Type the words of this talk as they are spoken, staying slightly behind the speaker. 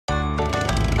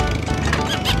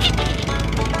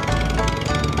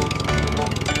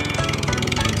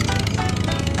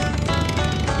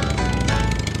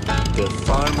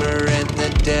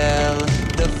Dell,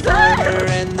 the farmer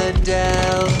and the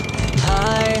Dell.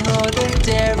 Hi-ho, the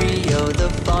derry-o, the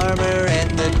farmer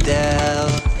and the Dell.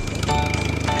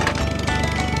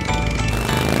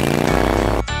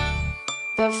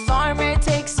 The farmer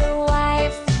takes a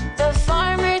wife, the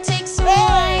farmer takes a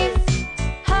wife.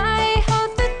 Hi-ho,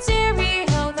 the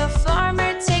derry-o, the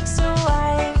farmer takes a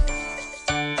wife.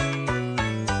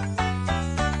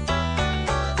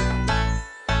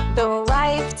 The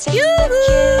wife takes the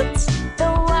kids,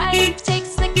 the wife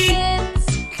takes the kids.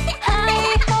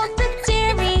 Hi-ho, the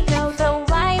derry-o, the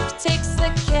wife takes the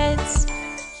kids.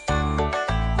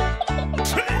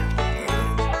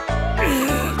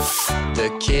 The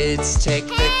kids take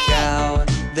the cow,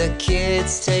 the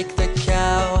kids take the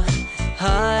cow.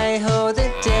 Hi-ho, the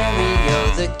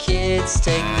derry-o, the kids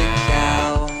take the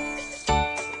cow.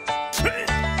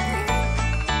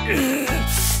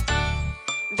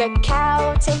 The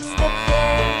cow takes the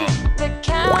pig, the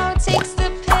cow takes the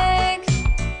pig.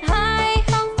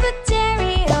 Hi-ho, the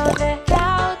derry-o, the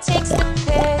cow takes the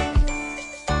pig.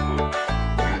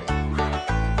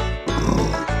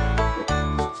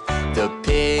 The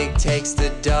pig takes the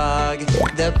dog,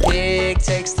 the pig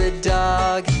takes the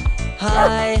dog.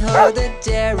 Hi-ho, the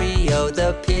derry-o,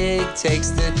 the pig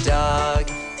takes the dog.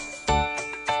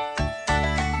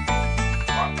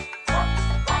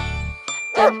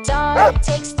 The dog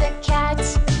takes the cat,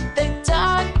 the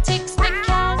dog takes the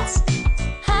cat.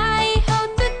 Hi-ho,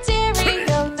 the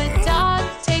derry-o, the dog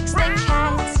takes the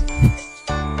cat.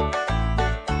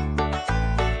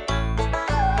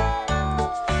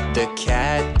 The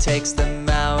cat takes the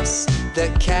mouse, the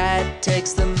cat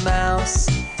takes the mouse.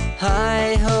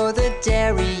 Hi-ho, the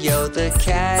derry-o, the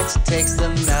cat takes the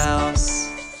mouse.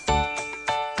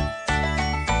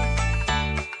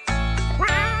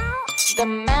 The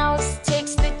mouse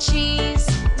takes the cheese,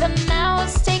 the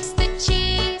mouse takes the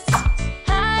cheese.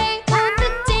 Hi-ho, the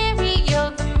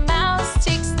derry-o, the mouse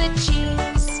takes the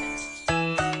cheese.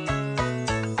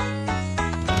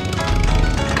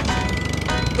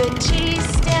 The cheese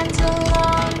stands alone.